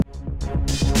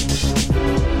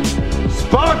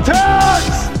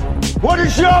What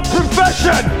is your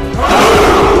profession?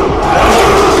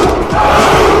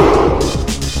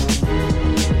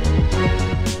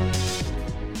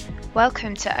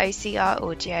 Welcome to OCR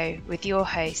Audio with your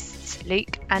hosts,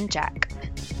 Luke and Jack.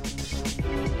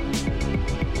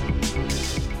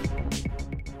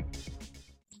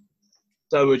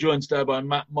 So we're joined today by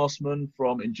Matt Mossman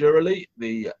from Endurely,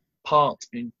 the part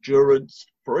endurance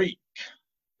freak.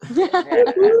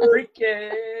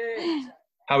 Freaking!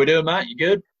 How we doing, Matt? You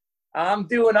good? I'm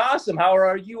doing awesome. How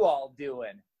are you all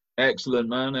doing? Excellent,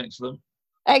 man. Excellent.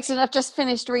 Excellent. I've just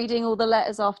finished reading all the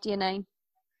letters after your name.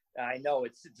 I know,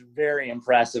 it's very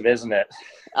impressive, isn't it?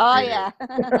 Oh, yeah.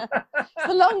 It's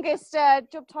the longest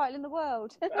job title in the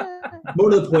world. More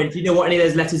to the point, do you know what any of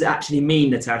those letters actually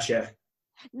mean, Natasha?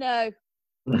 No.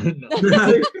 No.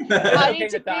 I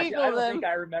need to Natasha, Google I don't them. think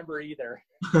I remember either.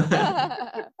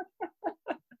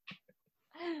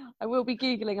 I will be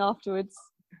Googling afterwards.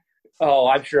 Oh,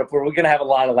 I'm sure we're going to have a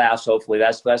lot of laughs, hopefully.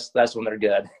 That's when they're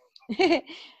good.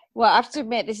 Well, I have to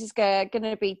admit, this is going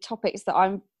to be topics that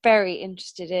I'm very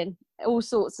interested in. All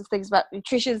sorts of things about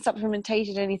nutrition,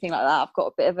 supplementation, anything like that. I've got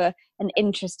a bit of an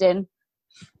interest in.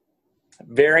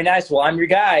 Very nice. Well, I'm your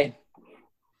guy.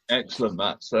 Excellent,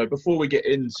 Matt. So before we get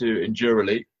into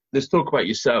Endurely, let's talk about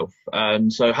yourself.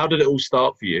 So how did it all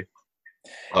start for you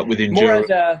with More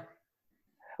Endurely?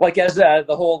 as the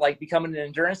whole, becoming an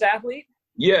endurance athlete?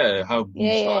 Yeah, how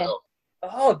you started off.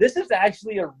 Oh, this is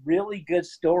actually a really good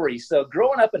story. So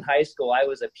growing up in high school, I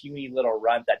was a puny little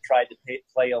runt that tried to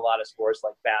play a lot of sports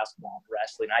like basketball and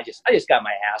wrestling. I just got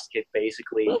my ass kicked,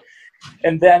 basically.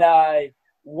 And then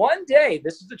one day,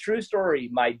 this is a true story,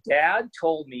 my dad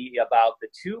told me about the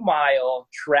 2-mile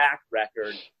track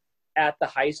record at the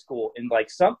high school. And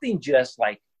something just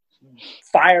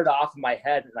fired off in my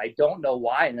head. And I don't know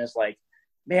why. And it's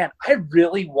man, I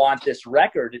really want this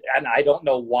record. And I don't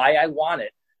know why I want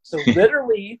it. So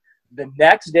literally the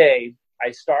next day I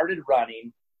started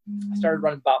running. I started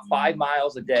running about 5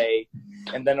 miles a day.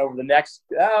 And then over the next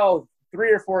 3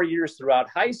 or 4 years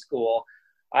throughout high school,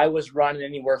 I was running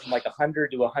anywhere from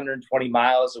 100 to 120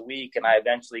 miles a week. And I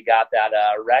eventually got that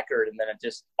record. And then it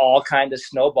just all kind of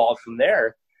snowballed from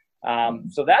there.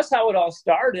 So that's how it all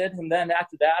started. And then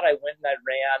after that, I went and I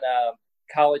ran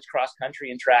college cross country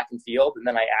and track and field. And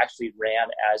then I actually ran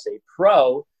as a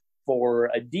pro for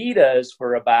Adidas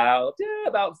for about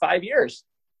 5 years.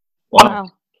 Wow.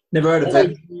 Never heard of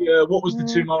it. What was the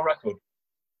 2-mile record?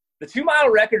 The 2-mile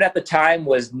record at the time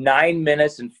was 9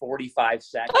 minutes and 45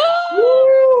 seconds.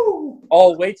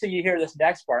 Oh, wait till you hear this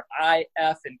next part. I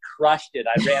effing crushed it.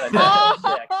 I ran a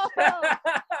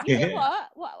 9:06. You know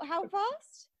what? How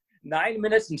fast? 9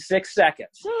 minutes and 6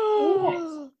 seconds.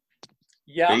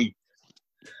 Yeah.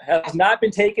 Has not been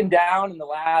taken down in the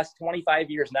last 25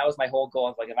 years. And that was my whole goal. I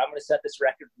was if I'm going to set this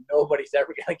record, nobody's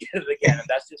ever going to get it again. And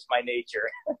that's just my nature.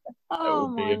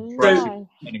 Oh, That would my be impressive life.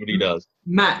 if anybody does.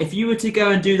 Matt, if you were to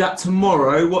go and do that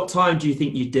tomorrow, what time do you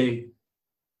think you'd do?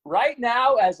 Right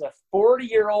now, as a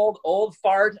 40-year-old old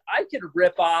fart, I could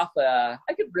rip off a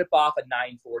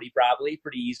 9:40 probably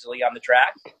pretty easily on the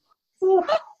track.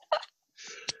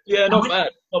 Yeah, not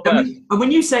bad. Not bad. And when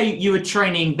you say you were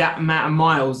training that amount of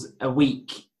miles a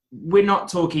week, we're not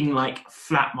talking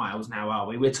flat miles now, are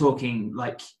we? We're talking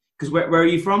because where are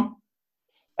you from?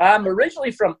 I'm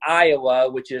originally from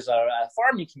Iowa, which is a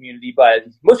farming community, but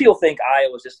most people think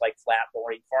Iowa is just flat,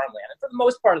 boring farmland. And for the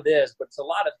most part it is, but it's a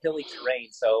lot of hilly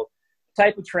terrain. So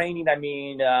type of training, long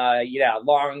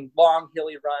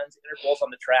hilly runs, intervals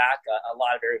on the track, a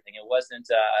lot of everything. It wasn't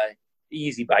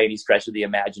easy by any stretch of the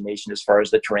imagination as far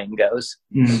as the terrain goes.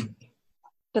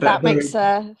 But that makes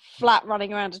flat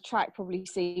running around a track probably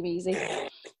seem easy.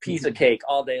 Piece of cake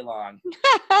all day long.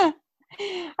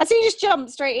 I see you just jump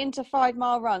straight into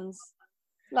 5-mile runs.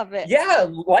 Love it. Yeah,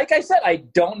 like I said, I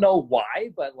don't know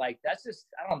why, but that's just,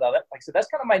 I don't know. So that's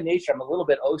kind of my nature. I'm a little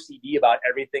bit OCD about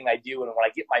everything I do, and when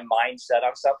I get my mind set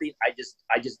on something, I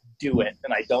just do it,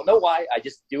 and I don't know why. I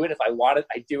just do it. If I want it,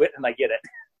 I do it, and I get it.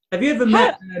 Have you ever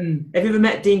met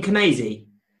Dean Canese?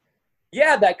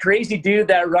 Yeah, that crazy dude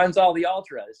that runs all the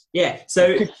ultras. Yeah.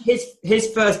 So his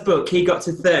first book, he got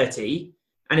to 30,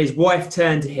 and his wife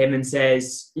turned to him and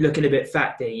says, "You're looking a bit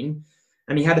fat, Dean."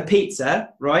 And he had a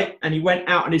pizza, right? And he went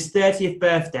out on his 30th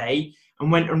birthday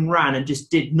and went and ran and just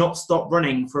did not stop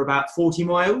running for about 40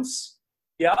 miles.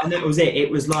 Yeah. And that was it. It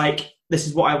was this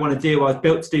is what I want to do. I was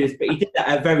built to do this. But he did that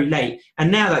at very late. And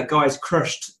now that guy's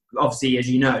crushed, obviously, as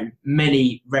you know,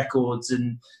 many records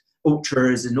and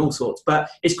ultras and all sorts. But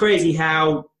it's crazy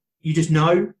how you just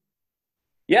know.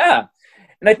 Yeah.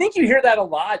 And I think you hear that a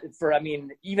lot for, I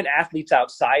mean, even athletes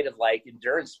outside of like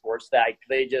endurance sports, that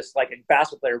they just, like a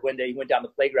basketball player one day, he went down the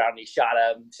playground and he shot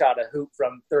a hoop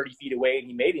from 30 feet away and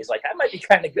he made it. He's like, I might be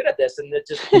kind of good at this. And it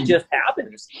just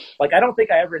happens. Like, I don't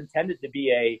think I ever intended to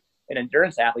be an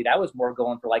endurance athlete. I was more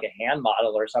going for like a hand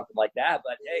model or something like that.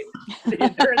 But hey, the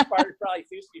endurance part probably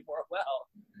suits me more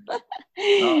well.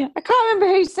 I can't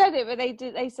remember who said it, but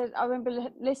they said, I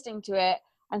remember listening to it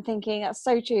and thinking, that's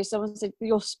so true. Someone said,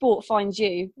 your sport finds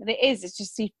you. And it is. It's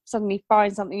just you suddenly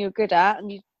find something you're good at and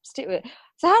you stick with it.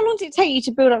 So how long did it take you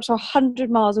to build up to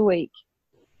 100 miles a week?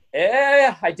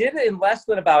 Yeah, I did it in less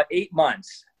than about 8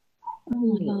 months.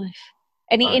 Oh, my life.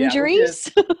 Any Yeah, injuries?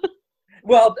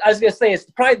 Well, I was going to say, it's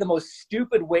probably the most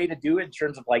stupid way to do it in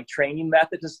terms of like training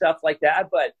methods and stuff like that.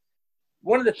 But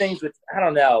one of the things with, I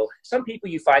don't know, some people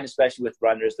you find, especially with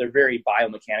runners, they're very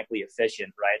biomechanically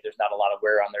efficient, right? There's not a lot of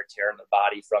wear on their tear in the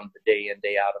body from the day in,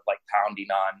 day out of like pounding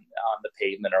on the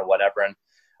pavement or whatever. And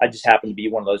I just happened to be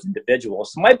one of those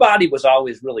individuals. So my body was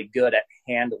always really good at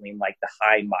handling like the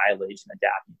high mileage and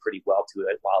adapting pretty well to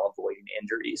it while avoiding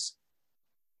injuries.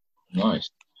 Nice.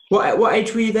 What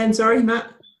age were you then? Sorry,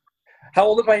 Matt. How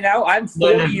old am I now? I'm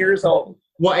 40 years old.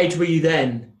 What age were you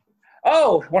then?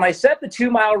 Oh, when I set the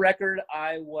 2-mile record,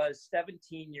 I was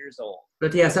 17 years old.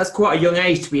 But yes, that's quite a young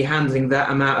age to be handling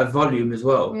that amount of volume as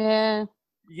well. Yeah.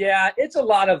 Yeah, it's a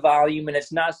lot of volume, and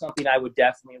it's not something I would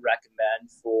definitely recommend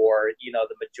for, you know,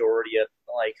 the majority of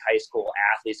like high school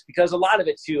athletes, because a lot of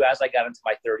it too, as I got into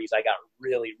my 30s, I got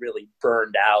really, really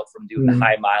burned out from doing the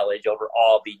high mileage over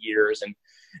all the years, and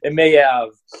it may have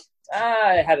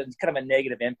had a kind of a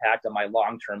negative impact on my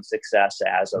long-term success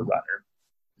as a runner.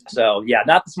 So yeah,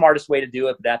 not the smartest way to do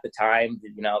it, but at the time,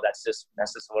 you know, that's just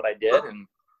what I did. And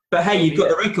but hey, you've got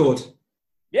the record.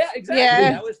 Yeah, exactly.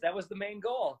 Yeah. That was the main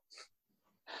goal.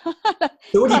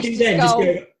 So what do you do then? Just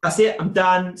go, that's it, I'm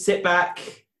done, sit back,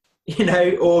 you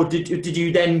know, or did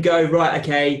you then go, right,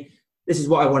 okay, this is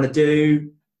what I want to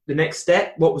do, the next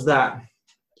step? What was that?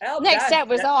 Next step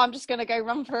was, I'm just going to go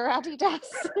run for Adidas.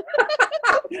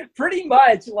 Pretty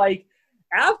much. Like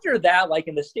after that, like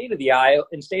in the state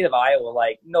of Iowa,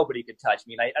 like nobody could touch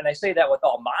me. And I say that with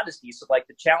all modesty. So like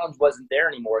the challenge wasn't there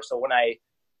anymore. So when I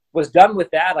was done with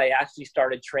that, I actually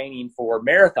started training for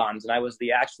marathons, and I was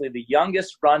actually the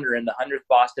youngest runner in the 100th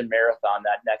Boston Marathon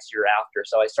that next year after.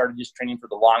 So I started just training for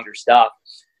the longer stuff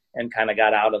and kind of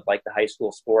got out of like the high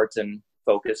school sports and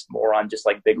focused more on just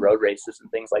like big road races and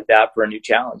things like that for a new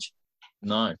challenge.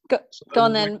 Nice. Go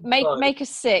on then. Make us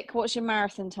sick. What's your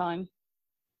marathon time?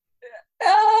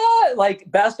 Like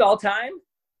best all time?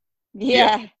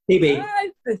 Yeah. PB.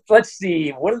 Let's see.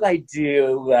 What did I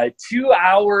do? 2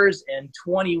 hours and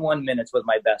 21 minutes was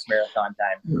my best marathon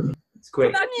time. It's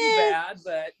quick. Not too bad,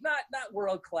 but not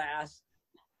world class.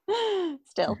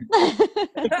 Still.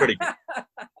 Pretty good.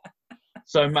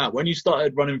 So Matt, when you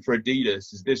started running for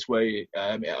Adidas, is this way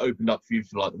it opened up for you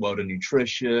for like the world of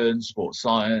nutrition, sports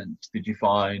science? Did you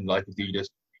find like Adidas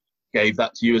gave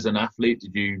that to you as an athlete?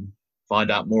 Did you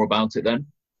find out more about it then?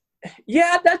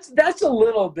 Yeah, that's a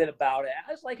little bit about it.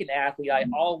 As like an athlete, I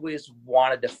always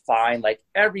wanted to find like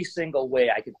every single way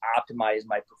I could optimize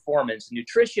my performance.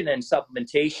 Nutrition and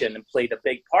supplementation played a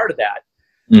big part of that.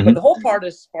 Mm-hmm. But the whole part,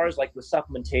 as far as like with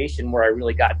supplementation, where I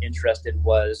really got interested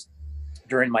was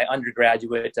during my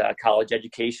undergraduate college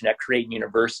education at Creighton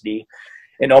University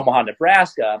in Omaha,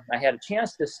 Nebraska. I had a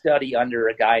chance to study under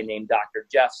a guy named Dr.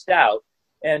 Jeff Stout.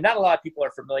 And not a lot of people are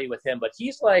familiar with him, but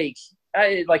he's like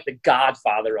the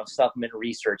godfather of supplement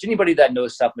research. Anybody that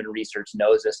knows supplement research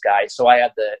knows this guy. So I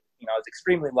was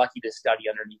extremely lucky to study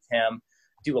underneath him,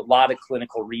 do a lot of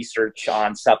clinical research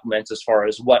on supplements as far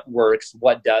as what works,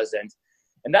 what doesn't.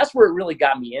 And that's where it really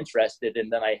got me interested.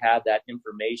 And then I had that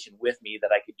information with me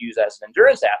that I could use as an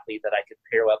endurance athlete that I could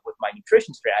pair up with my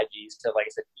nutrition strategies to, like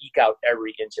I said, eke out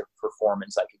every inch of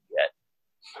performance I could get.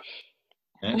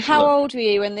 And how old were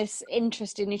you when this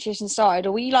interest in nutrition started?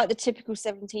 Or were you like the typical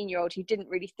 17-year-old who didn't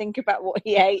really think about what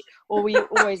he ate? Or were you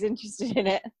always interested in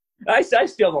it? I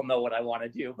still don't know what I want to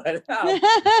do, but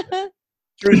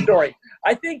true story.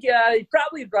 I think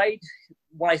probably right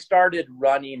when I started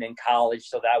running in college,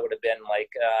 so that would have been like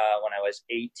when I was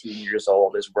 18 years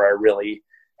old is where I really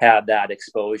had that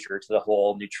exposure to the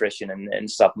whole nutrition and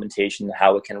supplementation and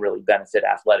how it can really benefit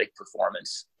athletic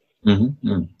performance. Mm-hmm.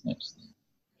 Mm-hmm.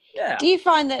 Yeah. Do you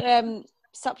find that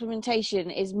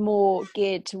supplementation is more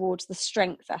geared towards the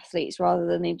strength athletes rather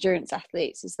than the endurance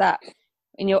athletes? Is that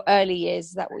in your early years,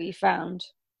 is that what you found?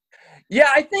 Yeah,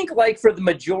 I think like for the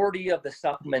majority of the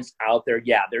supplements out there,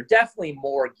 yeah, they're definitely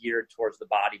more geared towards the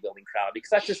bodybuilding crowd because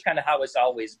that's just kind of how it's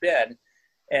always been.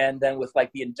 And then with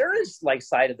like the endurance like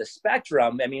side of the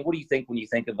spectrum, I mean, what do you think when you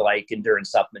think of like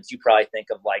endurance supplements? You probably think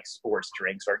of like sports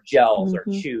drinks or gels or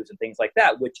chews and things like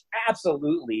that, which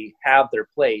absolutely have their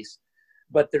place.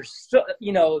 But there's still,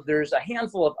 you know, there's a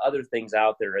handful of other things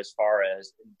out there as far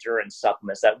as endurance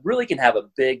supplements that really can have a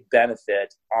big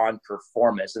benefit on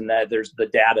performance. And that there's the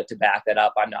data to back that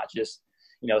up. I'm not just,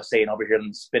 you know, saying over here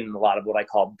and spinning a lot of what I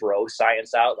call bro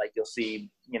science out. Like you'll see,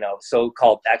 you know,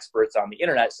 so-called experts on the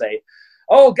internet say,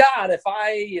 oh God, if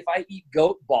I eat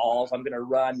goat balls, I'm going to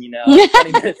run, you know,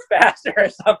 20 minutes faster or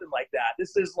something like that.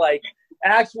 This is like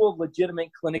actual legitimate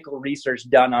clinical research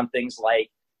done on things like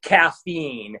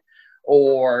caffeine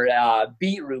or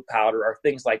beetroot powder or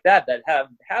things like that that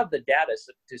have the data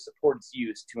to support its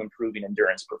use to improving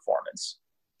endurance performance.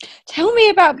 Tell me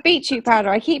about beetroot powder.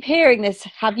 I keep hearing this.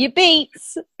 Have your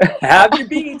beets. Have your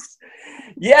beets.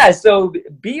 Yeah, so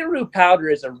beetroot powder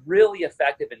is a really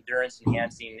effective endurance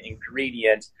enhancing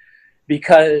ingredient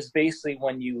because basically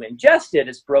when you ingest it,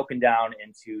 it's broken down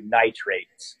into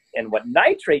nitrates. And what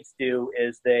nitrates do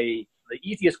is the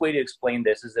easiest way to explain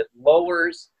this is it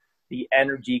lowers the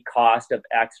energy cost of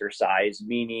exercise,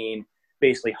 meaning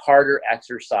basically harder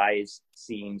exercise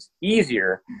seems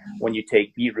easier when you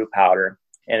take beetroot powder.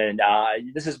 And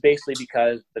this is basically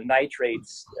because the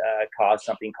nitrates cause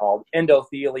something called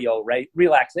endothelial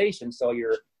relaxation. So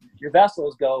your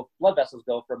blood vessels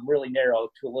go from really narrow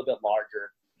to a little bit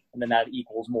larger. And then that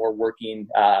equals more working,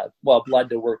 blood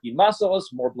to working muscles,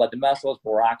 more blood to muscles,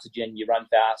 more oxygen, you run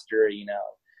faster, you know,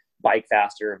 bike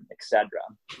faster, etc.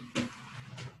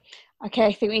 Okay,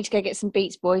 I think we need to go get some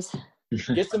beets, boys.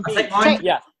 Get some beets. Take mine.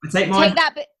 Yeah. Take mine.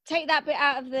 Take that bit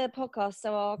out of the podcast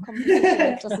so our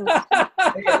competition doesn't.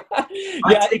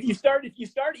 Yeah, if you start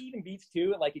eating beets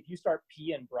too, like if you start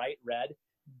peeing bright red,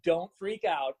 don't freak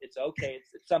out. It's okay.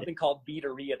 It's something called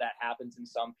beeturia that happens in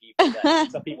some people.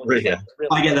 Some people just really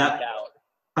I get that. freak out.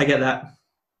 I get that.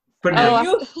 But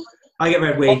I get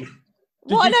red weed.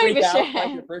 Did What you an freak out overshare.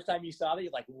 like the first time you saw that?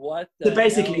 You're like, what the So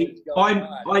basically, hell is going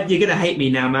on? you're gonna hate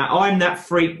me now, Matt. I'm that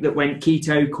freak that went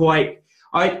keto quite.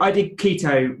 I did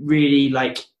keto really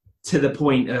like to the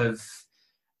point of,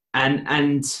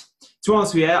 and to be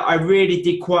honest with you, I really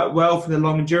did quite well for the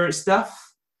long endurance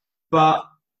stuff. But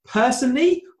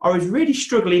personally, I was really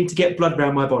struggling to get blood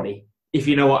around my body, if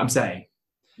you know what I'm saying.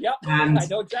 Yep, And I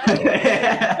know exactly.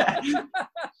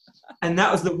 and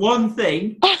that was the one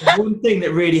thing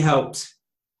that really helped.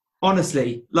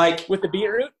 Honestly, like With the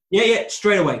beetroot? yeah,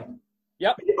 straight away.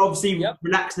 Yep. Obviously,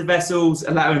 relax the vessels,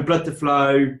 allowing blood to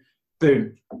flow.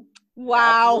 Boom.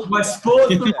 Wow. My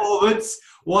sports performance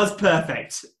was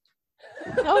perfect.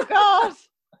 Oh God.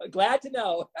 Glad to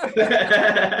know.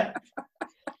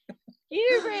 You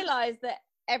do realise that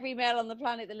every male on the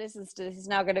planet that listens to this is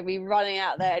now going to be running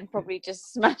out there and probably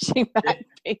just smashing that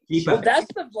beach. Well, that's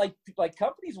the like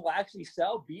companies will actually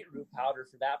sell beetroot powder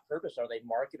for that purpose, or they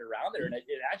market around there, and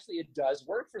it does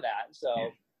work for that.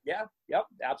 So yep,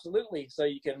 absolutely. So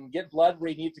you can get blood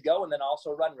where you need to go, and then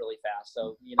also run really fast.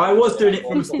 So you know, I was doing it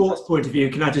from a sports point of view.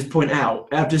 Can I just point out?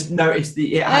 I've just noticed that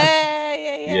it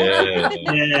had,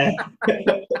 Yeah.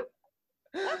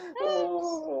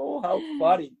 Oh, how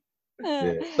funny!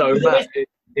 Yeah. So Matt,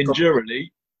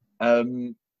 Endurely,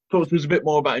 talk to us a bit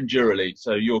more about Endurely.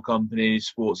 So your company,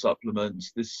 sports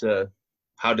supplements. This,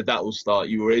 how did that all start?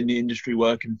 You were in the industry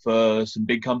working for some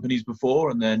big companies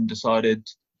before, and then decided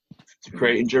to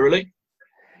create Endurely?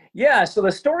 Yeah. So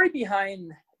the story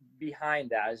behind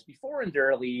that is before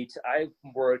Endurely, I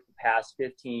worked the past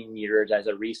 15 years as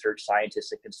a research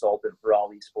scientist and consultant for all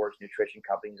these sports nutrition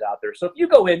companies out there. So if you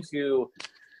go into,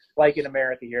 like in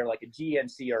America here, like a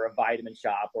GNC or a Vitamin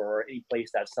Shop or any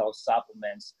place that sells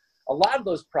supplements, a lot of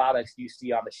those products you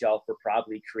see on the shelf were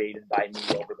probably created by me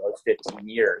over those 15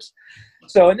 years.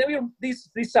 So, and then these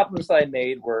supplements that I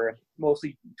made were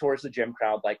mostly towards the gym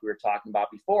crowd, like we were talking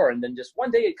about before. And then just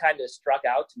one day it kind of struck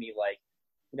out to me like,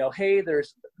 you know, hey,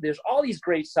 there's all these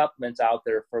great supplements out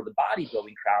there for the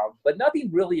bodybuilding crowd, but nothing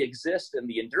really exists in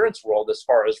the endurance world as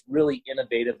far as really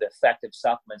innovative, effective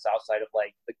supplements outside of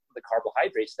like the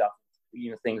carbohydrate stuff,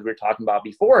 you know, things we were talking about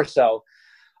before. So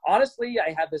honestly, I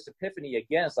had this epiphany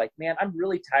again. It's like, man, I'm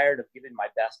really tired of giving my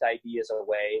best ideas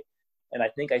away. And I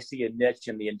think I see a niche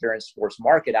in the endurance sports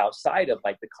market outside of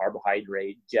like the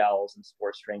carbohydrate gels and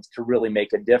sports drinks to really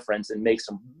make a difference and make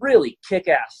some really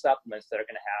kick-ass supplements that are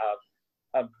going to have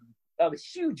a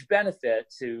huge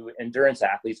benefit to endurance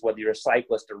athletes, whether you're a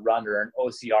cyclist, a runner, an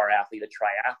OCR athlete, a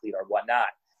triathlete, or whatnot.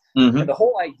 Mm-hmm. And the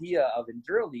whole idea of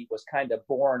Endurely was kind of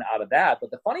born out of that.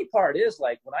 But the funny part is,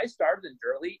 like, when I started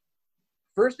Endurely,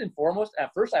 first and foremost,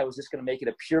 at first I was just going to make it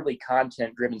a purely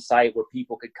content-driven site where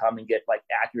people could come and get like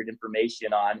accurate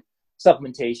information on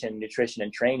supplementation, nutrition,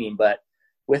 and training. But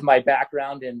with my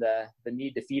background and the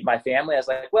need to feed my family, I was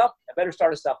like, well, I better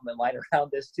start a supplement line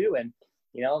around this too. And,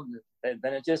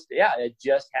 then it just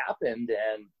happened.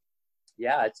 And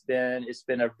yeah, it's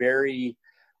been a very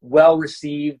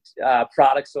well-received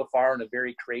product so far, and a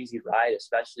very crazy ride,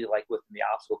 especially like within the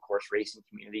obstacle course racing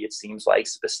community, it seems like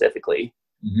specifically.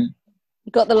 Mm-hmm.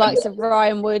 You got the likes of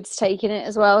Ryan Woods taking it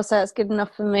as well, so that's good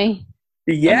enough for me.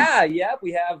 Yeah,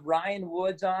 we have Ryan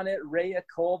Woods on it, Rhea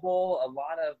Coble, a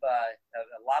lot of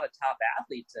top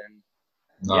athletes, and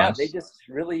nice. They just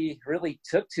really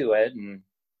took to it, and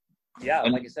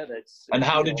like I said, And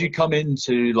how did you come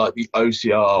into like the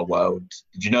OCR world?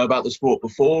 Did you know about the sport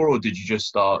before, or did you just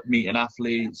start meeting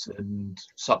athletes and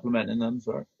supplementing them?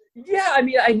 Sorry. Yeah, I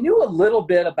mean, I knew a little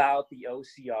bit about the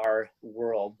OCR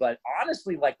world, but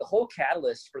honestly, like the whole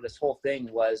catalyst for this whole thing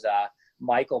was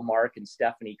Michael Mark and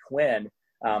Stephanie Quinn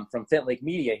from Fit Lake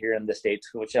Media here in the States,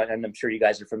 which I'm sure you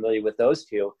guys are familiar with those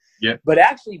two. Yeah. But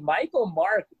actually, Michael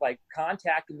Mark like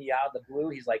contacted me out of the blue.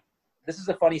 He's like, this is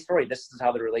a funny story. This is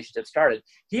how the relationship started.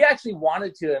 He actually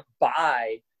wanted to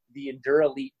buy the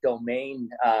EndurElite domain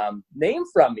name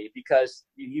from me because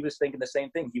he was thinking the same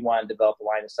thing. He wanted to develop a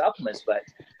line of supplements, but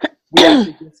we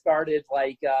actually started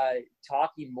like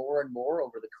talking more and more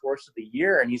over the course of the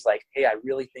year. And he's like, hey, I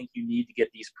really think you need to get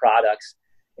these products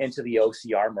into the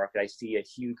OCR market. I see a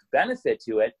huge benefit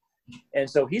to it. And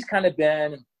so he's kind of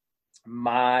been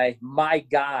my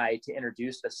guy to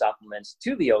introduce the supplements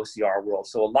to the OCR world.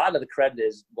 So a lot of the credit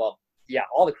is,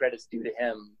 all the credit's due to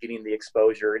him getting the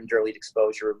exposure, EndurElite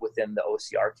exposure within the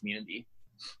OCR community.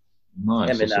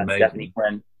 Nice. Him and Stephanie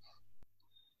Quinn.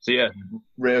 So yeah,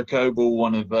 Rhea Coble,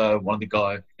 one of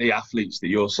the athletes that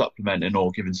you're supplementing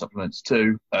or giving supplements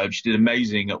to. She did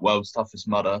amazing at World's Toughest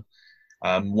Mudder.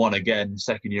 Won again,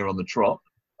 second year on the trot.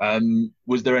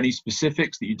 Was there any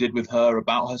specifics that you did with her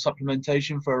about her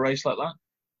supplementation for a race like that?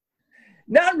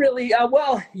 Not really.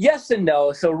 Well, yes and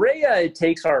no. So Rhea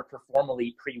takes our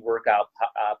Perform-Elite pre-workout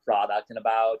product, and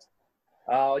about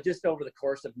just over the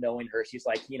course of knowing her, she's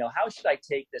like, how should I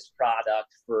take this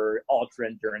product for ultra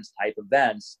endurance type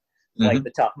events, like the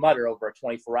Tough Mudder over a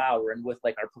 24-hour? And with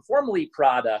like our Perform-Elite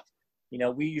product,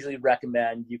 we usually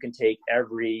recommend you take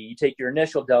your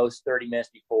initial dose 30 minutes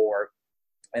before,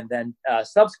 and then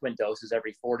subsequent doses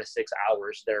every 4 to 6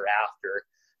 hours thereafter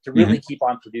to really keep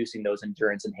on producing those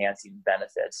endurance enhancing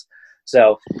benefits.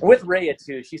 So with Rhea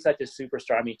too, she's such a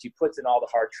superstar. I mean, she puts in all the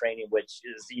hard training, which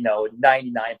is,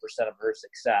 99% of her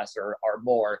success or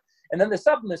more. And then the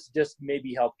supplements just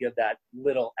maybe help give that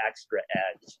little extra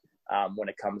edge when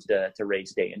it comes to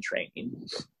race day and training.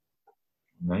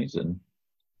 Amazing.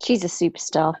 She's a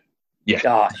superstar.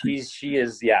 Yeah.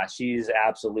 She's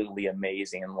absolutely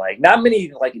amazing. Like, not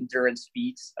many like endurance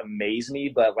feats amaze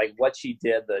me, but like what she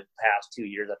did the past 2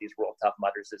 years at these World Tough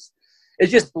Mudders it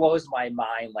just blows my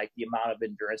mind, like the amount of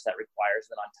endurance that requires.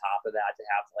 And on top of that, to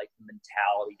have like the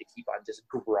mentality to keep on just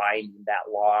grinding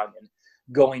that long and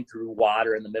going through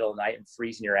water in the middle of the night and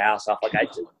freezing your ass off. Like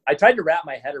I tried to wrap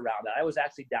my head around that. I was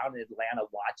actually down in Atlanta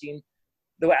watching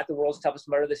at the World's Toughest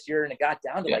Mudder this year, and it got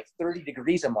down to like 30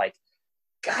 degrees. I'm like,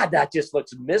 God, that just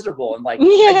looks miserable. And like,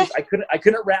 I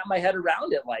couldn't wrap my head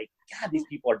around it. Like, God, these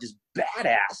people are just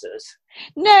badasses.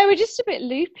 No, we're just a bit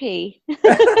loopy.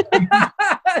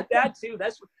 That too.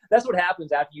 That's what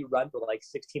happens after you run for like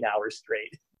 16 hours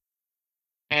straight.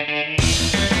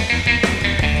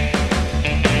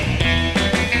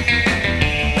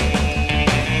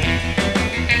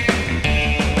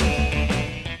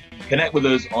 Connect with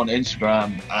us on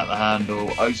Instagram at the handle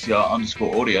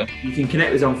OCR_audio. You can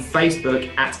connect with us on Facebook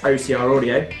at OCR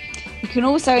Audio. You can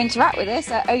also interact with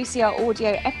us at OCR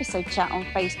Audio Episode Chat on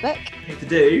Facebook. What to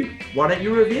do, why don't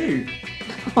you review?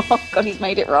 Oh God, he's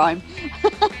made it rhyme.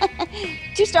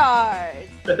 2 stars.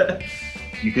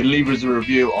 You can leave us a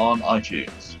review on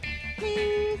iTunes.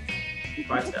 Please.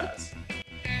 5 stars.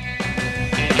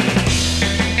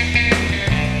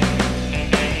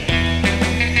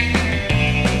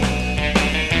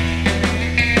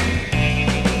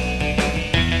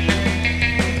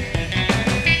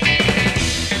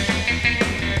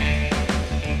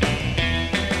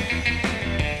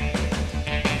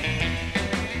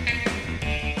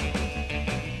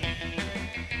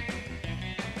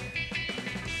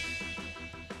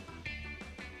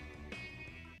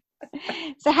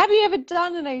 So have you ever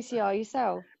done an OCR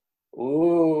yourself?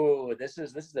 Ooh, this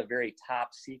is a very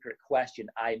top secret question.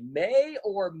 I may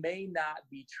or may not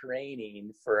be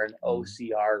training for an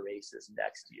OCR races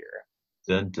next year.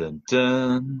 Dun, dun,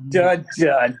 dun. Dun,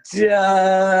 dun,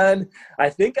 dun. I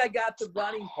think I got the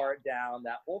running part down.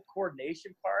 That whole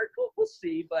coordination part, we'll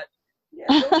see. But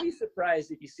Yeah, don't be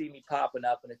surprised if you see me popping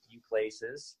up in a few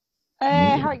places.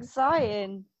 Hey, how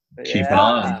exciting. Keep an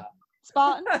eye on.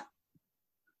 Spartan?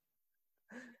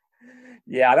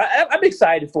 Yeah, I'm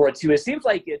excited for it too. It seems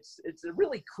like it's a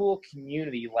really cool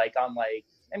community.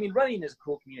 Running is a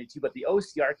cool community too, but the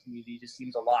OCR community just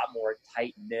seems a lot more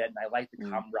tight knit, and I like the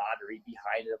camaraderie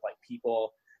behind it, of like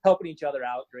people helping each other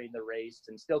out during the race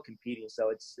and still competing. So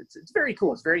it's very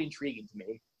cool. It's very intriguing to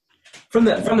me. From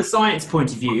the science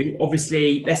point of view,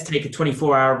 obviously, let's take a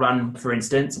 24-hour run, for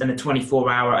instance, and a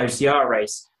 24-hour OCR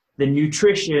race. The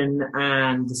nutrition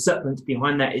and the supplements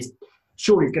behind that is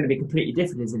surely going to be completely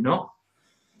different, is it not?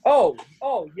 Oh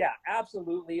yeah,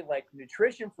 absolutely. Like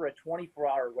nutrition for a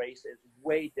 24-hour race is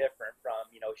way different from,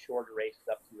 shorter races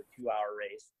up to a 2-hour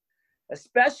race,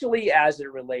 especially as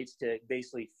it relates to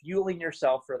basically fueling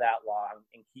yourself for that long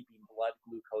and keeping blood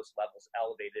glucose levels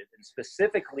elevated, and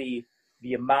specifically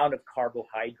the amount of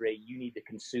carbohydrate you need to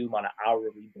consume on an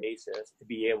hourly basis to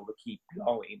be able to keep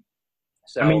going.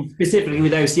 So, I mean, specifically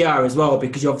with OCR as well,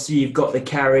 because obviously you've got the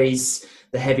carries,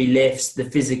 the heavy lifts, the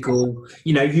physical,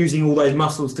 using all those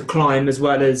muscles to climb, as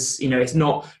well as, it's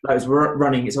not like it's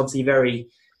running. It's obviously very,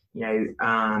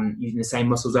 using the same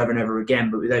muscles over and over again.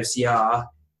 But with OCR,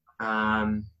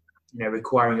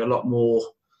 requiring a lot more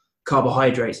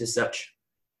carbohydrates as such.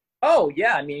 Oh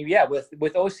yeah, with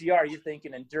OCR, you're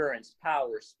thinking endurance,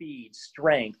 power, speed,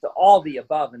 strength, all the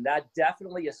above, and that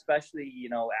definitely, especially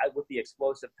with the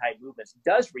explosive type movements,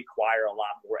 does require a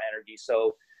lot more energy.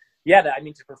 So, yeah,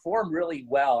 to perform really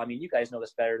well, you guys know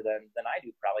this better than I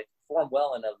do probably. To perform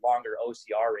well in a longer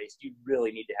OCR race, you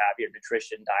really need to have your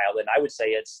nutrition dialed in. I would say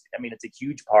it's a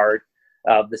huge part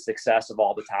of the success of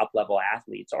all the top level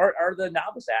athletes, or the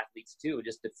novice athletes too,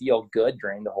 just to feel good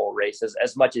during the whole race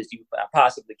as much as you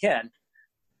possibly can.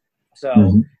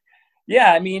 So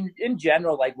yeah, in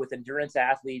general, like with endurance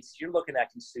athletes, you're looking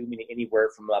at consuming anywhere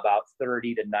from about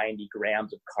 30 to 90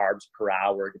 grams of carbs per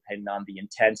hour, depending on the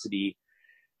intensity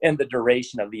and the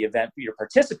duration of the event you're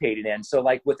participating in. So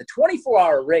like with a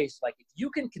 24-hour race, like if you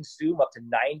can consume up to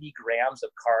 90 grams of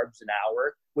carbs an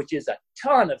hour, which is a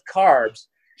ton of carbs,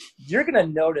 you're going to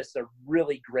notice a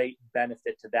really great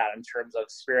benefit to that in terms of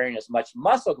sparing as much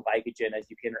muscle glycogen as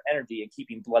you can, or energy, and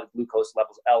keeping blood glucose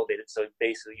levels elevated. So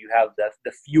basically you have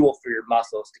the fuel for your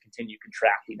muscles to continue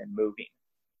contracting and moving.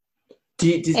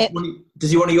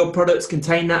 Does one of your products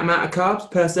contain that amount of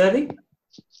carbs per serving?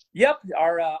 Yep,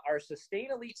 our Sustain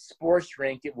Elite sports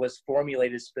drink, it was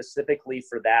formulated specifically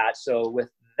for that. So with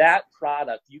that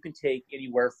product, you can take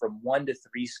anywhere from 1 to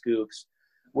 3 scoops,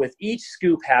 with each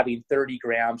scoop having 30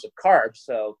 grams of carbs.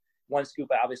 So 1 scoop,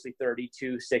 obviously 30,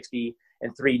 2, 60,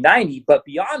 and 3, 90. But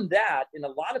beyond that, and a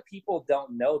lot of people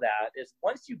don't know that, is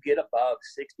once you get above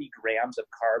 60 grams of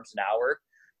carbs an hour,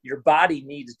 your body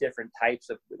needs different types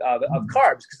of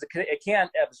carbs, because it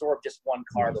can't absorb just one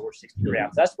carb over 60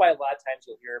 grams. That's why a lot of times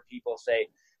you'll hear people say,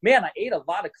 man, I ate a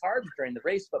lot of carbs during the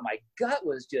race, but my gut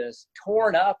was just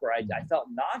torn up, or I felt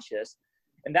nauseous.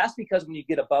 And that's because when you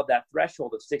get above that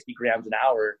threshold of 60 grams an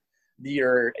hour,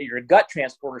 your gut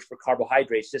transporters for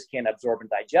carbohydrates just can't absorb and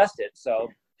digest it. So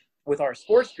with our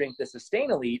sports drink, the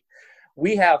Sustain Elite,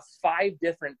 we have 5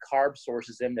 different carb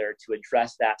sources in there to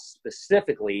address that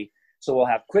specifically. So we'll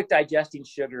have quick digesting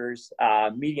sugars,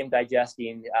 medium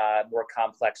digesting, more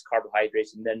complex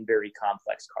carbohydrates, and then very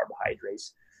complex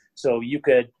carbohydrates. So you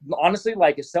could honestly,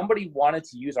 like if somebody wanted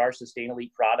to use our Sustain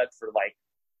Elite product for like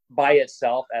by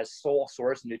itself as sole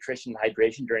source of nutrition and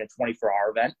hydration during a 24-hour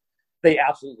event, they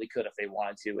absolutely could if they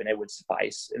wanted to, and it would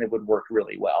suffice and it would work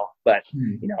really well. But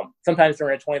sometimes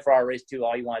during a 24-hour race too,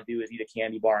 all you want to do is eat a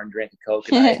candy bar and drink a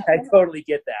Coke, and I totally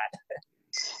get that.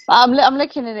 I'm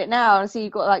looking at it now and see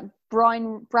you've got like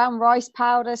brown rice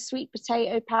powder, sweet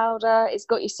potato powder. It's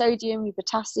got your sodium, your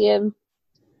potassium,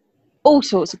 all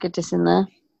sorts of goodness in there.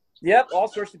 Yep, all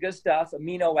sorts of good stuff.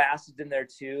 Amino acids in there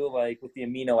too. Like with the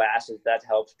amino acids, that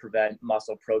helps prevent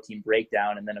muscle protein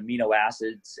breakdown. And then amino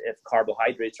acids, if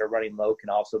carbohydrates are running low,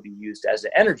 can also be used as an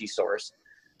energy source.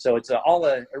 So it's all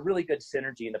a really good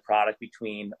synergy in the product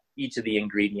between each of the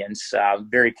ingredients,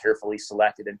 very carefully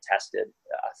selected and tested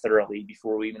thoroughly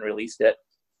before we even released it.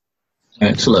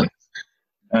 Excellent.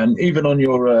 And even on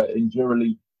your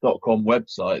endurelite.com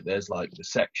website, there's like the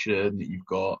section that you've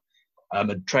got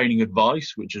a training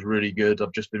advice, which is really good.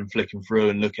 I've just been flicking through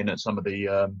and looking at some of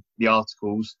the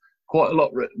articles. Quite a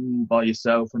lot written by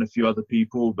yourself and a few other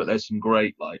people, but there's some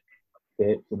great like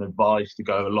tips and advice to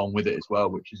go along with it as well,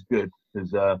 which is good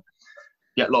because a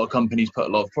lot of companies put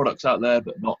a lot of products out there,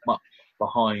 but not much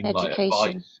behind like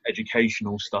advice,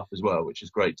 educational stuff as well, which is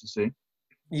great to see.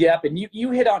 Yep, and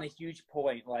you hit on a huge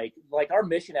point. Like our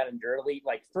mission at Endurely,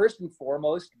 like first and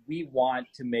foremost, we want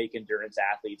to make endurance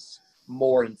athletes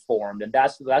more informed, and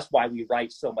that's why we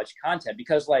write so much content.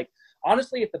 Because like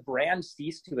honestly, if the brand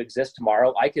ceased to exist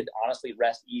tomorrow, I could honestly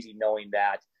rest easy knowing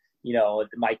that, you know,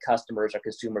 my customers or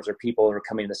consumers or people who are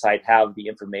coming to the site have the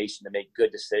information to make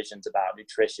good decisions about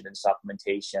nutrition and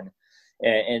supplementation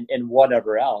and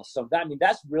whatever else. So that, I mean,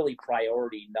 that's really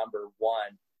priority number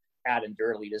one at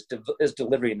Endurely is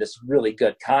delivering this really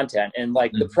good content. And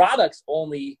like the products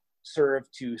only serve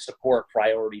to support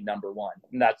priority number one.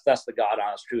 And that's the God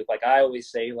honest truth. Like I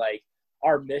always say, like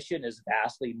our mission is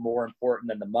vastly more important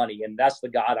than the money. And that's the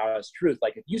God honest truth.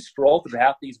 Like if you scroll through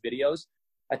half these videos,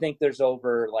 I think there's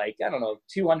over like, I don't know,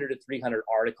 200 to 300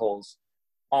 articles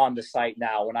on the site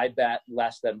now. And I bet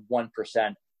less than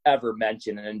 1% ever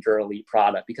mention an Endurely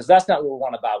product, because that's not what we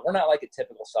want about. We're not like a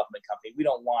typical supplement company. We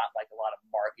don't want like a lot of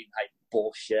marketing hype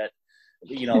bullshit,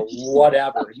 you know,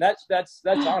 whatever. And that's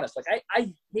honest. Like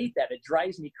I hate that. It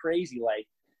drives me crazy. Like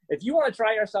if you want to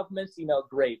try our supplements, you know,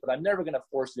 great, but I'm never going to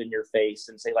force it in your face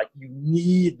and say like, you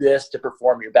need this to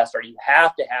perform your best, or you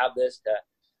have to have this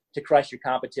to crush your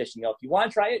competition. You know, if you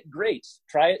want to try it, great.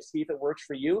 Try it, see if it works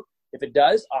for you. If it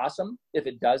does, awesome. If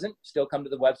it doesn't, still come to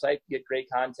the website, get great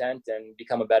content, and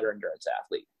become a better endurance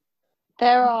athlete.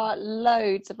 There are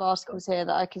loads of articles here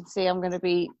that I can see I'm going to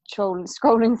be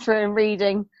scrolling through and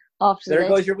reading after There this.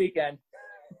 goes your weekend.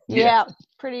 Yeah,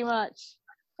 pretty much.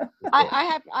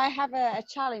 I have a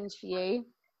challenge for you.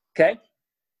 Okay.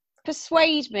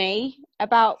 Persuade me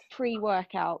about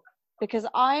pre-workout, because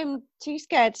I'm too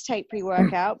scared to take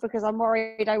pre-workout because I'm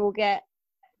worried I will get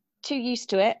too used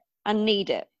to it and need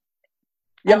it.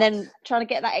 Yep. And then trying to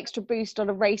get that extra boost on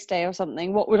a race day or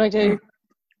something. What would I do?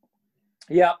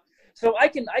 Yeah. So I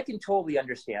can totally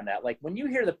understand that. Like when you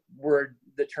hear the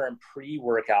term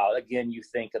pre-workout, again, you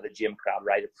think of the gym crowd,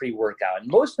 right? A pre-workout. And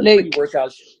most of the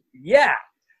pre-workouts, yeah.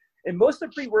 And most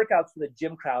of the pre-workouts for the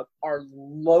gym crowd are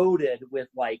loaded with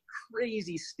like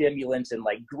crazy stimulants and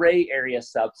like gray area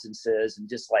substances and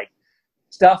just like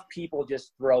stuff people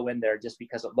just throw in there just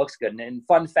because it looks good. And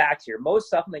fun fact here, most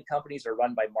supplement companies are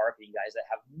run by marketing guys that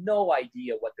have no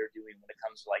idea what they're doing when it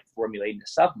comes to like formulating a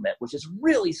supplement, which is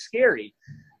really scary.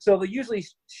 So they usually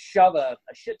shove a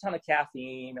shit ton of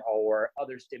caffeine or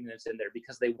other stimulants in there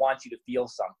because they want you to feel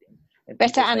something. And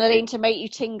beta-alanine to make you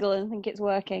tingle and think it's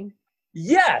working.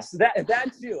 Yes,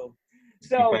 that too.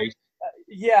 So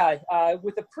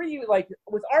with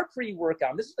our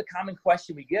pre-workout, this is the common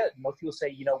question we get. Most people say,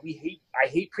 you know, I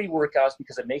hate pre-workouts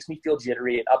because it makes me feel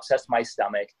jittery, it upsets my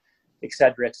stomach, et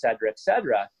cetera, et cetera, et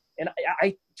cetera. And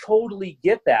I totally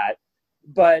get that.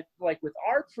 But like with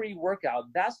our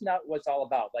pre-workout, that's not what it's all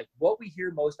about. Like what we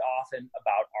hear most often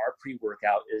about our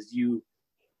pre-workout is you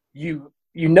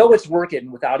know it's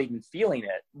working without even feeling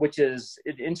it, which is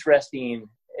an interesting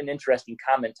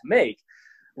comment to make.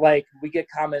 Like we get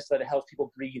comments that it helps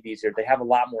people breathe easier. They have a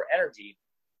lot more energy.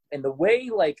 And the way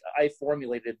like I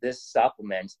formulated this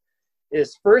supplement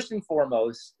is first and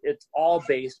foremost, it's all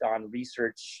based on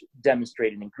research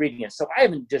demonstrated ingredients. So I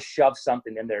haven't just shoved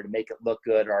something in there to make it look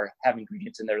good or have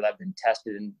ingredients in there that have been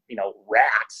tested in, you know,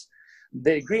 rats.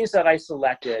 The ingredients that I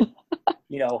selected,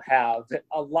 you know, have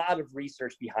a lot of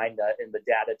research behind that and the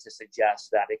data to suggest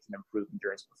that it can improve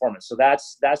endurance performance. So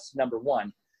that's number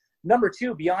one. Number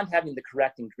two, beyond having the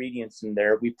correct ingredients in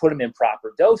there, we put them in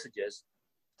proper dosages.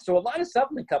 So a lot of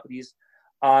supplement companies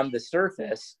on the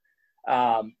surface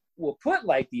will put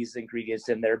like these ingredients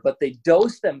in there, but they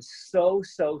dose them so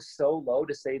low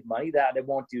to save money that it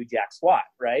won't do jack squat,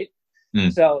 right?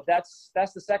 So that's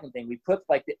the second thing. We put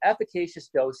like the efficacious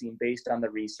dosing based on the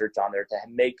research on there to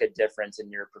make a difference in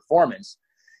your performance.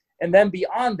 And then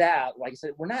beyond that, like I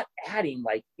said, we're not adding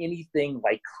like anything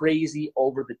like crazy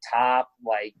over the top,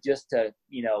 like just to,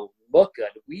 you know, look good.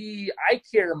 I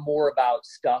care more about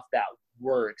stuff that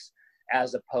works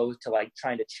as opposed to like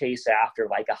trying to chase after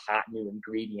like a hot new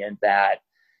ingredient that,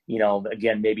 you know,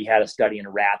 again, maybe had a study in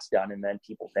rats done. And then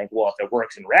people think, well, if it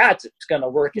works in rats, it's going to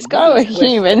work in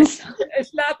humans.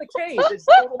 It's not the case. It's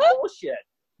total bullshit.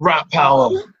 Rat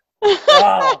power.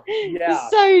 Oh, yeah.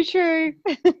 So true.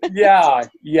 yeah,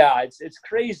 it's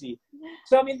crazy.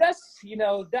 So I mean, that's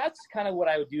kind of what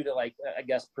I would do to like, I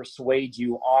guess, persuade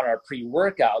you on our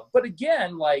pre-workout. But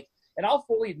again, like, and I'll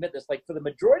fully admit this, like for the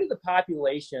majority of the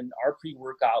population, our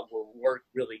pre-workout will work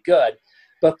really good.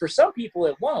 But for some people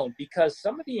it won't, because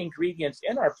some of the ingredients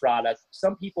in our product,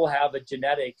 some people have a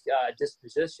genetic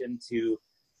disposition to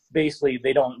basically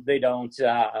they don't what's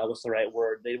the right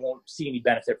word? They won't see any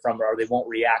benefit from it, or they won't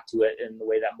react to it in the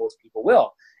way that most people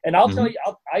will. And I'll tell you,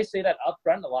 I say that up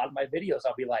front in a lot of my videos.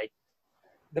 I'll be like,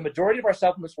 the majority of our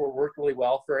supplements will work really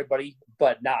well for everybody,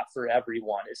 but not for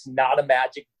everyone. It's not a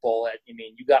magic bullet. I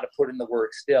mean, you got to put in the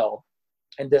work still,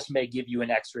 and this may give you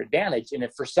an extra advantage. And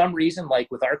if for some reason, like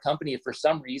with our company, if for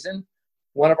some reason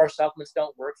one of our supplements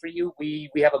don't work for you, we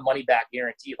have a money back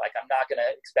guarantee. Like, I'm not going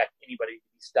to expect anybody to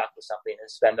be stuck with something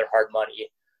and spend their hard money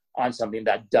on something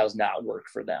that does not work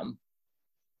for them.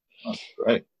 That's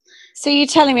great. So you're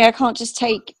telling me I can't just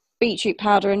take beetroot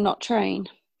powder and not train?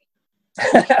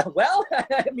 Well,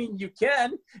 I mean, you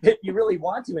can if you really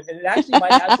want to, and it actually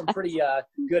might have some pretty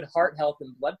good heart health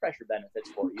and blood pressure benefits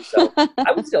for you. So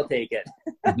I would still take it.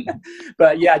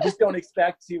 But yeah, just don't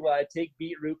expect to take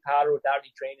beetroot powder without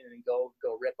any training and go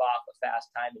rip off a fast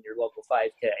time in your local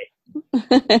 5K.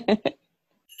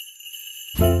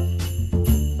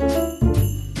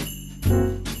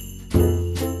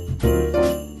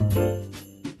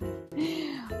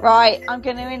 Right, I'm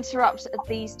going to interrupt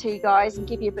these two guys and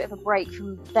give you a bit of a break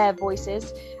from their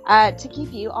voices to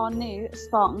give you our new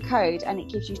Spartan code, and it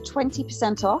gives you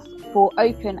 20% off for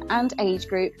open and age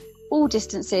group, all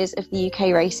distances of the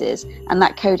UK races, and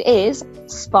that code is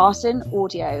Spartan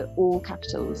Audio, all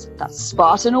capitals. That's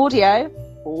Spartan Audio,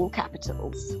 all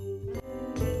capitals.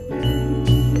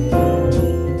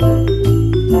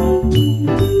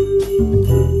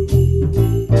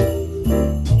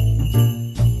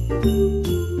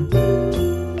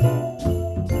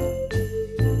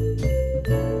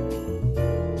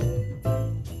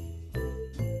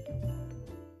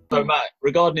 So Matt,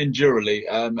 regarding Endurely,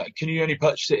 can you only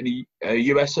purchase it in the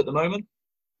US at the moment?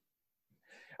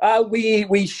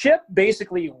 We ship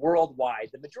basically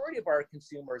worldwide. The majority of our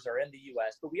consumers are in the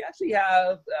US, but we actually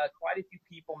have quite a few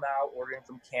people now ordering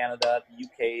from Canada, the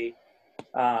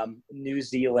UK, New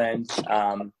Zealand,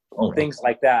 things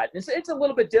like that. It's a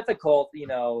little bit difficult, you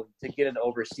know, to get it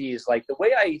overseas. Like the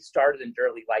way I started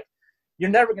Endurely, like, you're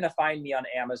never going to find me on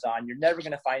Amazon. You're never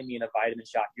going to find me in a Vitamin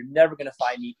Shoppe. You're never going to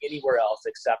find me anywhere else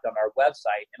except on our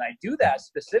website. And I do that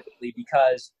specifically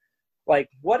because, like,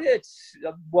 well,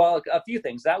 a few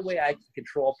things. That way I can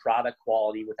control product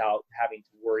quality without having to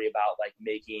worry about, like,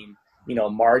 making, you know,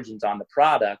 margins on the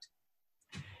product.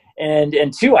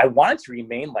 And two, I want it to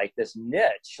remain like this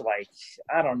niche. Like,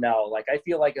 I don't know. Like, I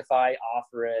feel like if I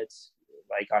offer it,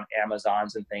 like, on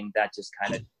Amazons and things, that just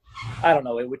kind of, I don't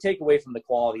know, it would take away from the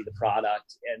quality of the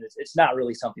product, and it's not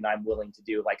really something I'm willing to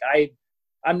do. Like,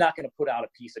 I'm not going to put out a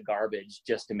piece of garbage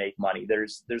just to make money.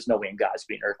 There's no way in God's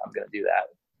green earth I'm going to do that.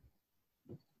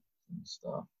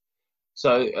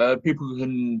 So people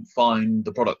can find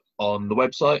the product on the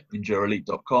website,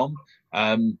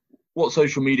 EnduroElite.com. What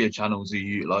social media channels are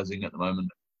you utilizing at the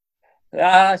moment?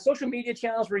 Social media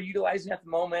channels we're utilizing at the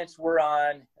moment. We're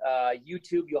on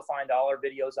YouTube. You'll find all our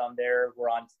videos on there. We're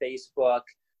on Facebook.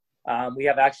 We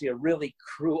have actually a really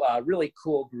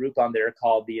cool group on there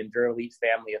called the EnduroElite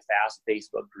Family of Fast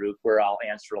Facebook group, where I'll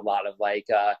answer a lot of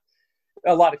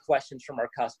questions from our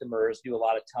customers, do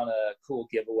a ton of cool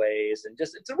giveaways, and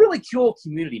just, it's a really cool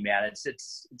community, man.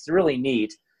 It's really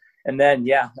neat. And then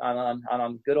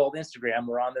on good old Instagram,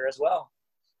 we're on there as well.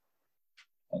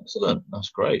 Excellent, that's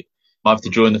great. Might have to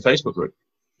join the Facebook group.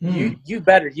 You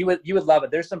better. You would love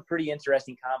it. There's some pretty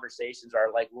interesting conversations.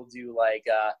 Or like we'll do like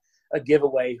a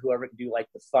giveaway. Whoever can do like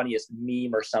the funniest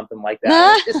meme or something like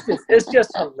that. It's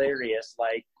just hilarious.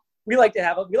 Like we like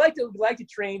to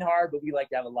train hard, but we like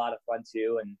to have a lot of fun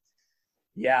too. And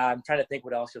yeah, I'm trying to think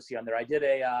what else you'll see on there. I did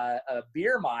a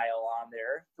beer mile on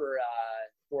there for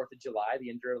 4th of July, the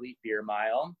EnduroElite beer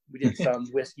mile. We did some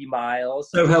whiskey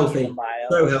miles. So healthy.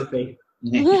 So healthy.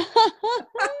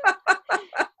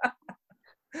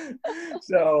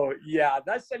 So yeah,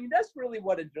 that's really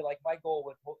what my goal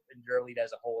with EnduroElite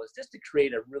as a whole is just to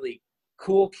create a really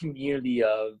cool community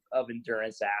of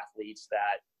endurance athletes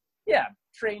that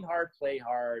train hard, play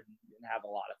hard, and have a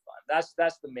lot of fun.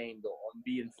 That's the main goal, and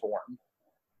be informed.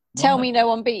 Tell me no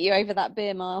one beat you over that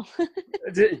beer mile.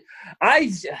 The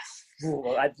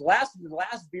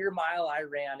last beer mile I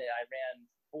ran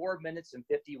 4 minutes and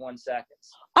 51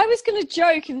 seconds. I was going to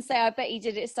joke and say I bet he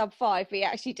did it sub 5, but he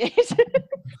actually did.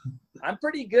 I'm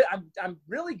pretty good. I'm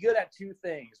really good at two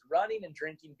things: running and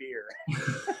drinking beer.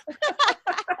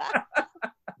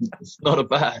 It's not a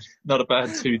bad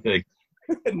two things.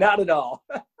 Not at all.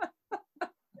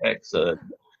 Excellent.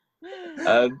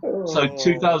 So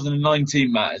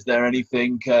 2019, Matt, is there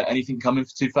anything coming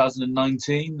for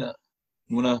 2019 that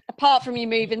you wanna? Apart from you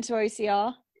moving to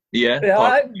OCR.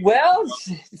 Yeah. Well,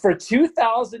 for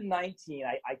 2019,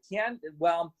 I can't.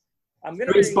 Well, I'm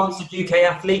gonna. 3 sponsored UK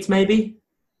athletes, maybe.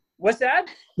 What's that?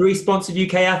 3 sponsored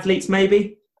UK athletes,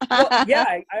 maybe. Well, yeah,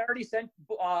 I already sent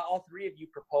all 3 of you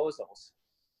proposals.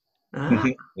 Ah.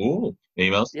 Ooh,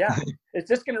 emails. Yeah, it's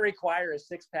just going to require a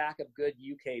 6-pack of good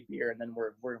UK beer, and then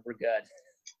we're good.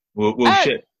 We'll Oh.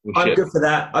 ship. I'm good for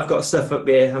that. I've got Suffolk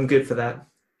beer. I'm good for that.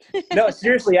 No,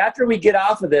 seriously. After we get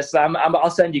off of this, I'll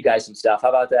send you guys some stuff. How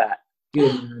about that?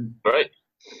 Good, man. Right.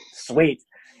 Sweet.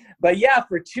 But yeah,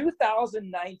 for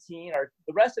 2019 or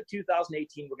the rest of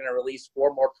 2018, we're going to release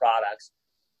 4 more products.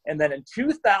 And then in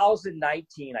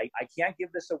 2019, I can't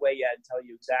give this away yet and tell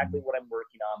you exactly what I'm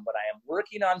working on, but I am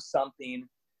working on something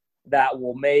that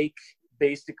will make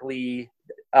basically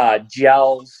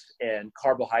gels and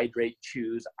carbohydrate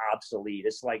chews obsolete.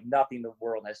 It's like nothing the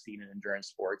world has seen in endurance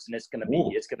sports, and it's gonna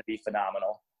be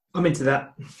phenomenal. I'm into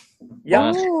that.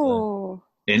 Yeah. Oh.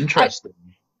 Interesting.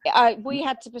 We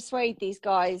had to persuade these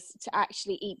guys to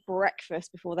actually eat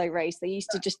breakfast before they race. They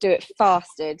used to just do it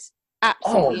fasted.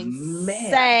 Absolutely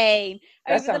insane.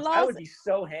 That sounds, I would be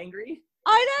so hangry.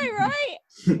 I know, right?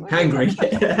 Hangry.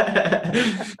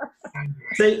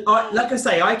 So, like I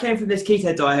say, I came from this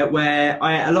keto diet where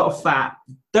I ate a lot of fat.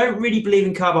 Don't really believe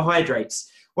in carbohydrates.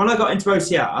 When I got into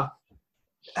OCR,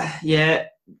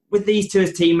 with these two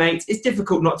as teammates, it's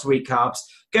difficult not to eat carbs.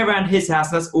 Go around his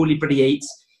house, and that's all he pretty eats.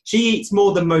 She eats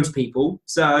more than most people.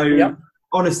 So,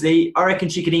 honestly, I reckon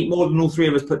she can eat more than all 3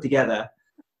 of us put together.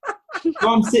 So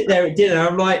I'm sitting there at dinner,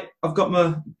 I'm like, I've got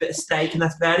my bit of steak and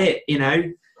that's about it, you know.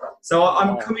 So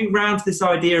I'm coming round to this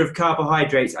idea of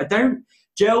carbohydrates.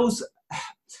 Gels,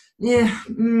 I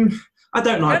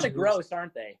don't like Kind of gross,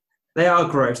 aren't they? They are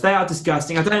gross. They are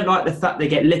disgusting. I don't like the fact they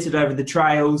get littered over the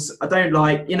trails. I don't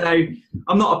like,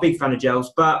 I'm not a big fan of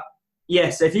gels, but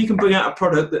yes, if you can bring out a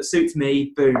product that suits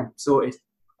me, boom, sorted.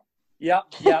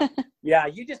 Yep. Yeah,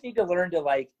 you just need to learn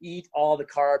to eat all the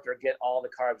carbs or get all the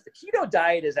carbs. The keto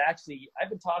diet is actually, I've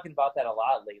been talking about that a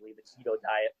lot lately, the keto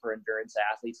diet for endurance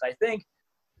athletes. I think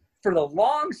for the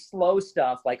long, slow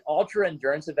stuff, like ultra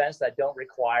endurance events that don't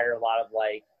require a lot of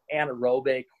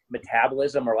anaerobic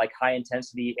metabolism or high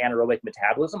intensity anaerobic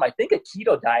metabolism, I think a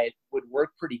keto diet would work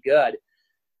pretty good.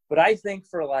 But I think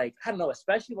for I don't know,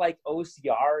 especially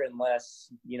OCR,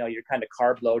 unless, you're kind of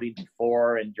carb loading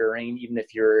before and during, even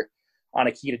if you're on a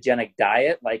ketogenic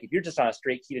diet, if you're just on a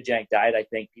straight ketogenic diet, I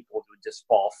think people would just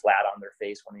fall flat on their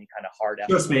face when any kind of hard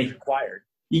effort is required.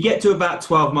 You get to about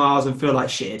 12 miles and feel like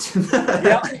shit.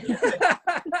 Yeah.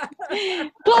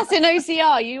 Plus, in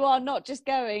OCR, you are not just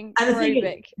going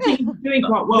aerobic. Doing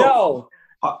quite well.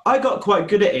 No. I got quite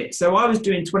good at it. So I was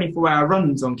doing 24-hour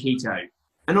runs on keto.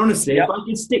 And honestly, if I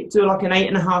could stick to an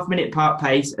 8.5 minute part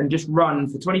pace and just run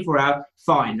for 24 hours,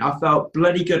 fine. I felt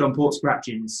bloody good on port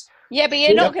scratchings. Yeah, but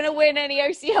you're not going to win any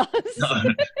OCRs.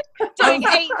 Doing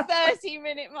 8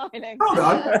 30-minute miling.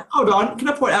 Hold on. Can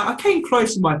I point out, I came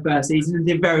close in my first season and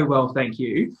did very well, thank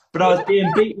you. But I was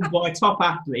being beaten by top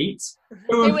athletes.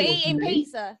 Who were eating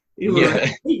pizza.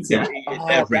 Pizza.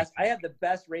 I had the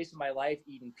best race of my life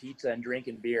eating pizza and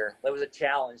drinking beer. That was a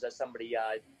challenge that somebody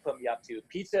put me up to.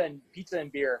 Pizza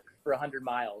and beer for 100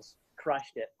 miles.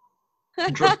 Crushed it.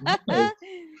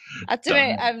 I do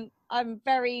it. I'm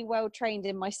very well trained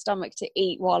in my stomach to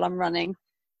eat while I'm running.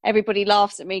 Everybody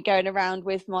laughs at me going around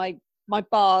with my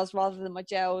bars rather than my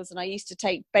gels, and I used to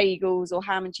take bagels or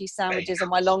ham and cheese sandwiches on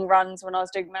my long runs when I was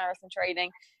doing marathon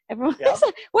training. Everyone was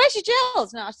like, "Where's your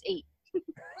gels?" No, I just eat.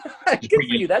 Good for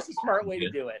you. That's a smart way to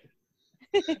do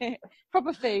it.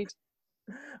 Proper food.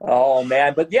 Oh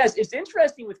man, but yes, it's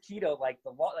interesting with keto,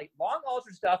 the long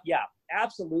ultra stuff. Yeah,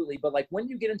 absolutely. But when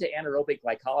you get into anaerobic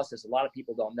glycolysis, a lot of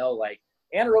people don't know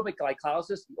anaerobic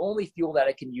glycolysis. The only fuel that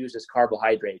it can use is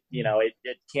carbohydrate.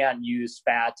 It can't use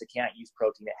fats. It can't use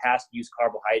protein. It has to use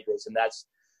carbohydrates, and that's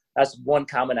one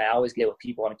comment I always get with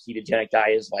people on a ketogenic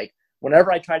diet is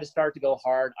whenever I try to start to go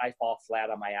hard, I fall flat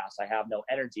on my ass. I have no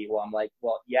energy. Well, I'm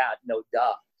no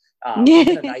duh.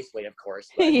 In a nice way, of course.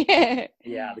 But the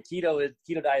keto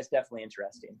diet is definitely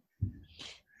interesting.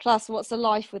 Plus, what's a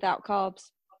life without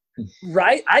carbs?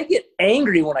 Right? I get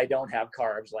angry when I don't have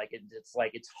carbs.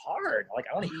 It's hard.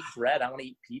 I want to eat bread. I want to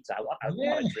eat pizza. I want to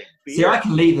drink beer. See, I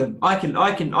can leave them. I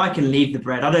can leave the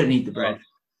bread. I don't need the bread.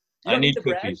 I need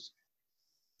cookies.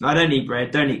 I don't eat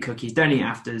bread. Don't eat cookies. Don't eat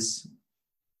afters.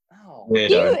 Oh,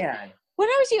 man. When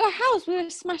I was at your house, we were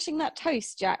smashing that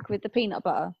toast, Jack, with the peanut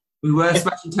butter. We were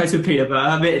smashing toast with peanut butter,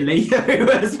 admittedly. We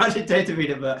were smashing toast with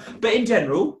peanut butter. But in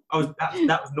general,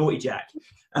 that was naughty, Jack.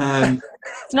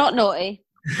 It's not naughty.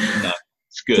 No,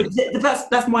 it's good.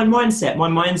 That's my mindset. My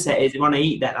mindset is when I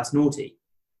eat that's naughty.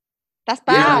 That's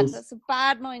bad. That's a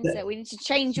bad mindset. We need to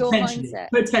change your mindset.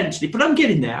 Potentially. But I'm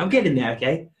getting there,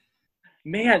 okay?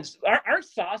 Man, aren't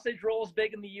sausage rolls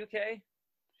big in the UK?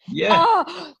 Yeah.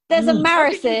 Oh, there's a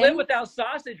marathon. You live without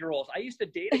sausage rolls. I used to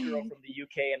date a girl from the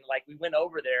UK, and we went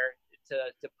over there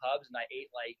to pubs and I ate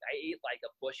like a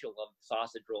bushel of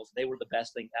sausage rolls. They were the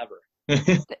best thing ever.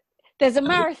 There's a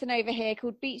marathon over here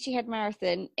called Beachy Head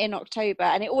Marathon in October,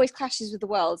 and it always clashes with the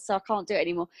World, so I can't do it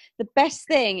anymore. The best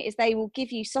thing is they will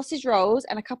give you sausage rolls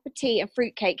and a cup of tea and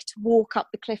fruitcake to walk up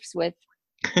the cliffs with.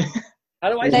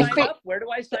 How do I sign up? Where do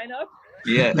I sign up?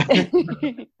 Yeah.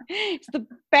 It's the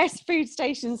best food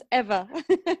stations ever.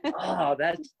 Oh,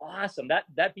 that's awesome.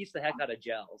 That beats the heck out of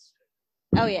gels.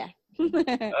 Oh, yeah.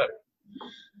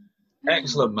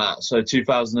 Excellent, Matt. So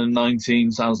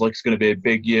 2019 sounds like it's going to be a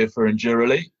big year for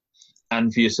Endurely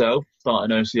and for yourself,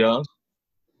 starting OCR.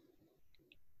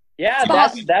 Yeah,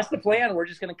 that's the plan. We're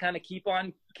just going to kind of keep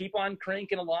on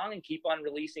cranking along and keep on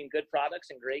releasing good products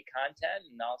and great content.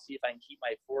 And I'll see if I can keep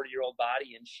my 40-year-old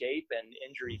body in shape and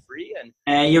injury free.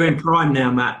 And you're in prime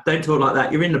now, Matt. Don't talk like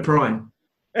that. You're in the prime.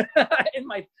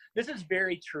 This is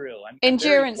very true. I'm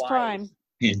Endurance prime.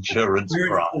 Endurance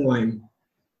prime.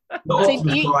 Not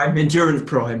Optimus Prime, Endurance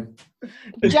Prime.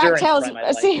 Jack tells me,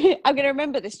 see, I'm going to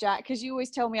remember this, Jack, because you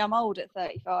always tell me I'm old at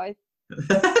 35.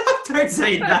 Don't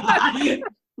say that.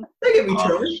 Don't get me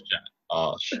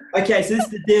Harsh. Okay, so this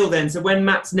is the deal then. So when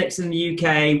Matt's next in the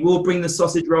UK, we'll bring the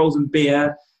sausage rolls and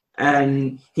beer,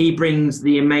 and he brings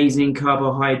the amazing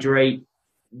carbohydrate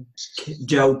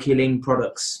gel-killing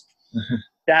products.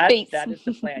 That is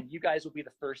the plan. You guys will be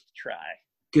the first to try.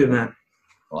 Good, man.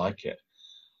 I like it.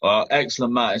 Well,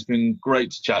 excellent, Matt. It's been great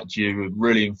to chat to you.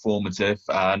 Really informative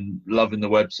and loving the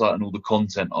website and all the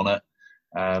content on it.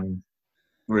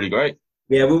 Really great.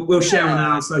 Yeah, we'll share on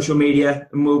our social media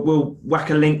and we'll whack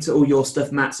a link to all your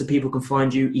stuff, Matt, so people can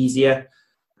find you easier.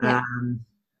 Yeah.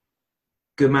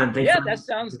 Good, man. Thank you. That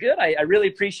sounds good. I really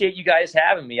appreciate you guys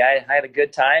having me. I had a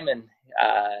good time and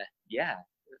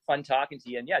fun talking to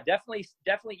you. And definitely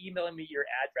emailing me your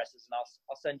addresses and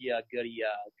I'll send you a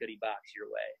goodie box your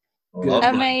way. Lovely.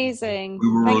 Amazing. We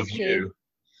will Thank review. you.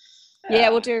 Yeah,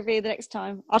 we'll do a review the next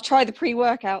time. I'll try the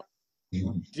pre-workout.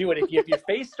 Do it. If your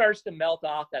face starts to melt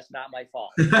off, that's not my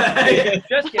fault.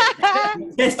 Just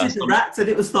kidding. Tested the rats and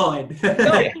it was fine.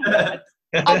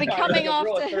 I'll be coming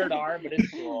after. A third arm, but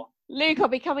it's cool. Luke, I'll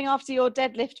be coming after your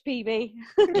deadlift PB.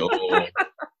 Oh.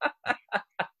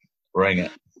 Bring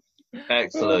it.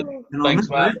 Excellent. Thanks,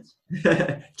 Matt.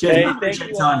 Cheers, thank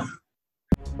you. time.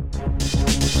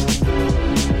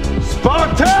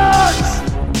 Spartans!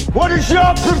 What is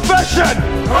your profession?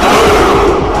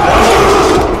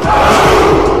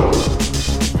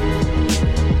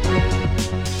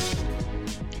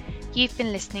 You've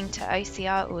been listening to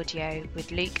OCR Audio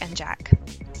with Luke and Jack.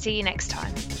 See you next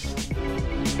time.